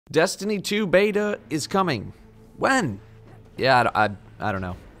Destiny 2 beta is coming. When? Yeah, I don't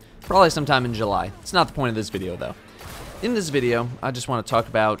know. Probably sometime in July. It's not the point of this video, though. In this video, I just want to talk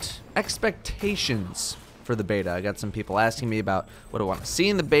about expectations for the beta. I got some people asking me about what I want to see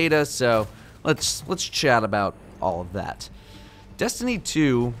in the beta, so let's chat about all of that. Destiny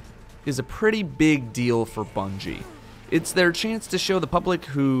 2 is a pretty big deal for Bungie. It's their chance to show the public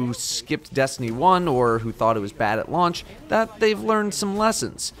who skipped Destiny 1 or who thought it was bad at launch that they've learned some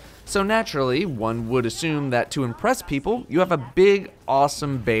lessons. So naturally, one would assume that to impress people, you have a big,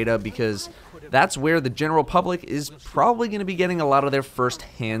 awesome beta because that's where the general public is probably going to be getting a lot of their first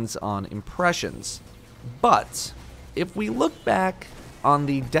hands-on impressions. But if we look back on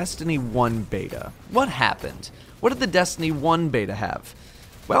the Destiny 1 beta, what happened? What did the Destiny 1 beta have?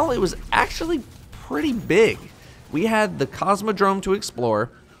 Well, it was actually pretty big. We had the Cosmodrome to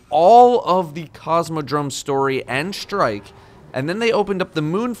explore, all of the Cosmodrome story and strike, and then they opened up the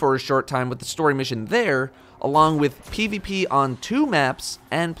moon for a short time with the story mission there, along with PvP on 2 maps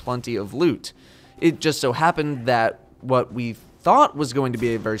and plenty of loot. It just so happened that what we thought was going to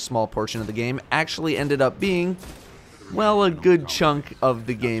be a very small portion of the game actually ended up being, well, a good chunk of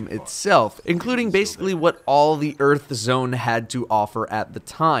the game itself, including basically what all the Earth Zone had to offer at the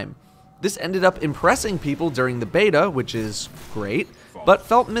time. This ended up impressing people during the beta, which is great, but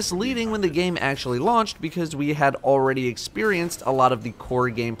felt misleading when the game actually launched because we had already experienced a lot of the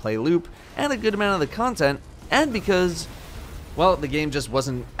core gameplay loop and a good amount of the content, and because, well, the game just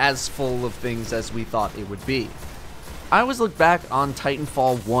wasn't as full of things as we thought it would be. I always look back on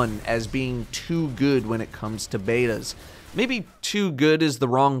Titanfall 1 as being too good when it comes to betas. Maybe too good is the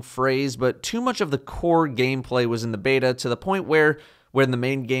wrong phrase, but too much of the core gameplay was in the beta to the point where when the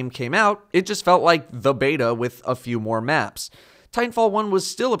main game came out, it just felt like the beta with a few more maps. Titanfall 1 was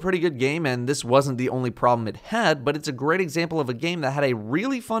still a pretty good game, and this wasn't the only problem it had, but it's a great example of a game that had a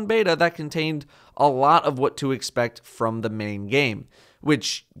really fun beta that contained a lot of what to expect from the main game,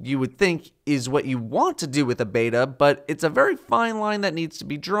 which you would think is what you want to do with a beta, but it's a very fine line that needs to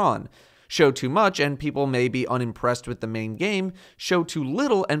be drawn. Show too much and people may be unimpressed with the main game, show too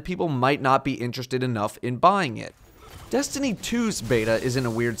little and people might not be interested enough in buying it. Destiny 2's beta is in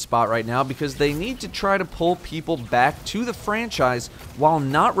a weird spot right now because they need to try to pull people back to the franchise while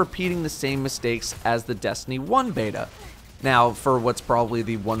not repeating the same mistakes as the Destiny 1 beta. Now, for what's probably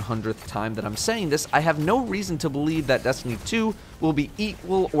the 100th time that I'm saying this, I have no reason to believe that Destiny 2 will be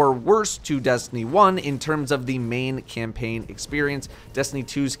equal or worse to Destiny 1 in terms of the main campaign experience. Destiny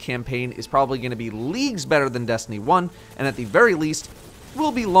 2's campaign is probably going to be leagues better than Destiny 1, and at the very least,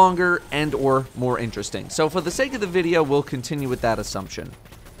 will be longer and or more interesting. So for the sake of the video, we'll continue with that assumption.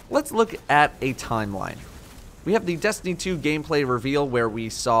 Let's look at a timeline. We have the Destiny 2 gameplay reveal where we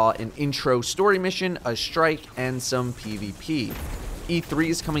saw an intro story mission, a strike, and some PvP. E3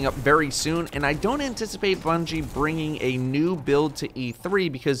 is coming up very soon, and I don't anticipate Bungie bringing a new build to E3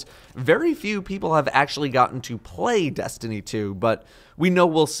 because very few people have actually gotten to play Destiny 2, but we know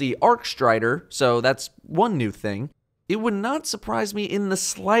we'll see Arc Strider, so that's one new thing. It would not surprise me in the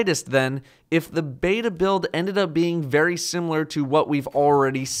slightest then if the beta build ended up being very similar to what we've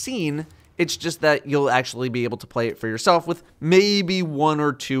already seen. It's just that you'll actually be able to play it for yourself with maybe 1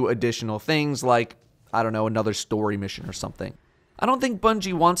 or 2 additional things like, I don't know, another story mission or something. I don't think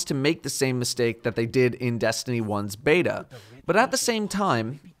Bungie wants to make the same mistake that they did in Destiny 1's beta. But at the same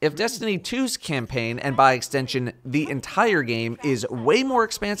time, if Destiny 2's campaign, and by extension the entire game, is way more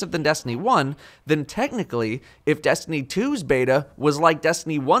expansive than Destiny 1, then technically, if Destiny 2's beta was like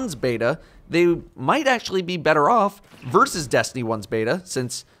Destiny 1's beta, they might actually be better off versus Destiny 1's beta,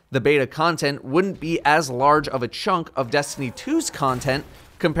 since the beta content wouldn't be as large of a chunk of Destiny 2's content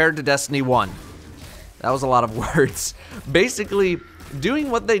compared to Destiny 1. That was a lot of words. Basically, doing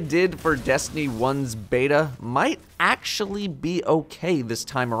what they did for Destiny 1's beta might actually be okay this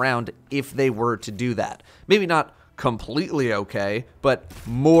time around if they were to do that. Maybe not completely okay, but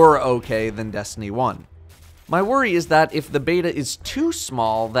more okay than Destiny 1. My worry is that if the beta is too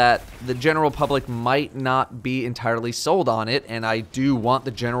small, that the general public might not be entirely sold on it, and I do want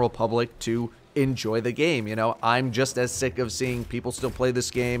the general public to enjoy the game. You know, I'm just as sick of seeing people still play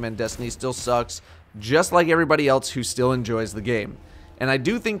this game and Destiny still sucks, just like everybody else who still enjoys the game. And I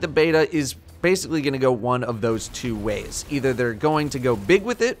do think the beta is basically going to go one of those 2 ways. Either they're going to go big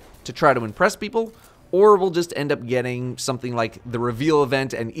with it to try to impress people, or we'll just end up getting something like the reveal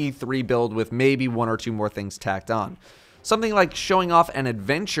event and E3 build with maybe 1 or 2 more things tacked on. Something like showing off an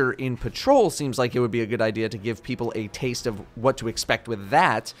adventure in Patrol seems like it would be a good idea to give people a taste of what to expect with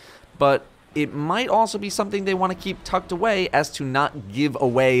that, but it might also be something they want to keep tucked away as to not give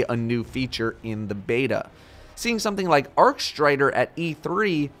away a new feature in the beta. seeing something like Arcstrider at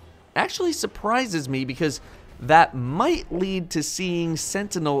E3 actually surprises me because that might lead to seeing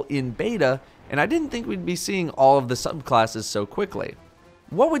Sentinel in beta, and I didn't think we'd be seeing all of the subclasses so quickly.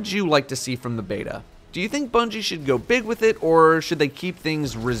 What would you like to see from the beta? Do you think Bungie should go big with it, or should they keep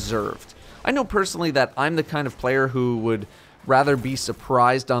things reserved? I know personally that I'm the kind of player who would rather be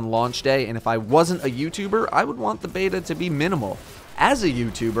surprised on launch day, and if I wasn't a YouTuber, I would want the beta to be minimal. As a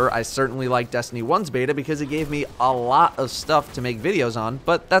YouTuber, I certainly like Destiny 1's beta because it gave me a lot of stuff to make videos on,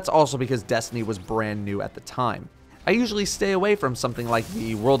 but that's also because Destiny was brand new at the time. I usually stay away from something like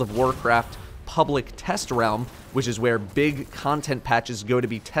the World of Warcraft public test realm, which is where big content patches go to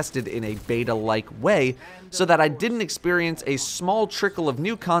be tested in a beta-like way, so that I didn't experience a small trickle of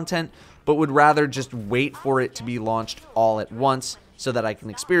new content, but would rather just wait for it to be launched all at once so that I can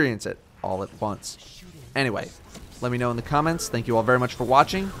experience it all at once. Anyway, let me know in the comments. Thank you all very much for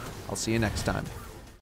watching. I'll see you next time.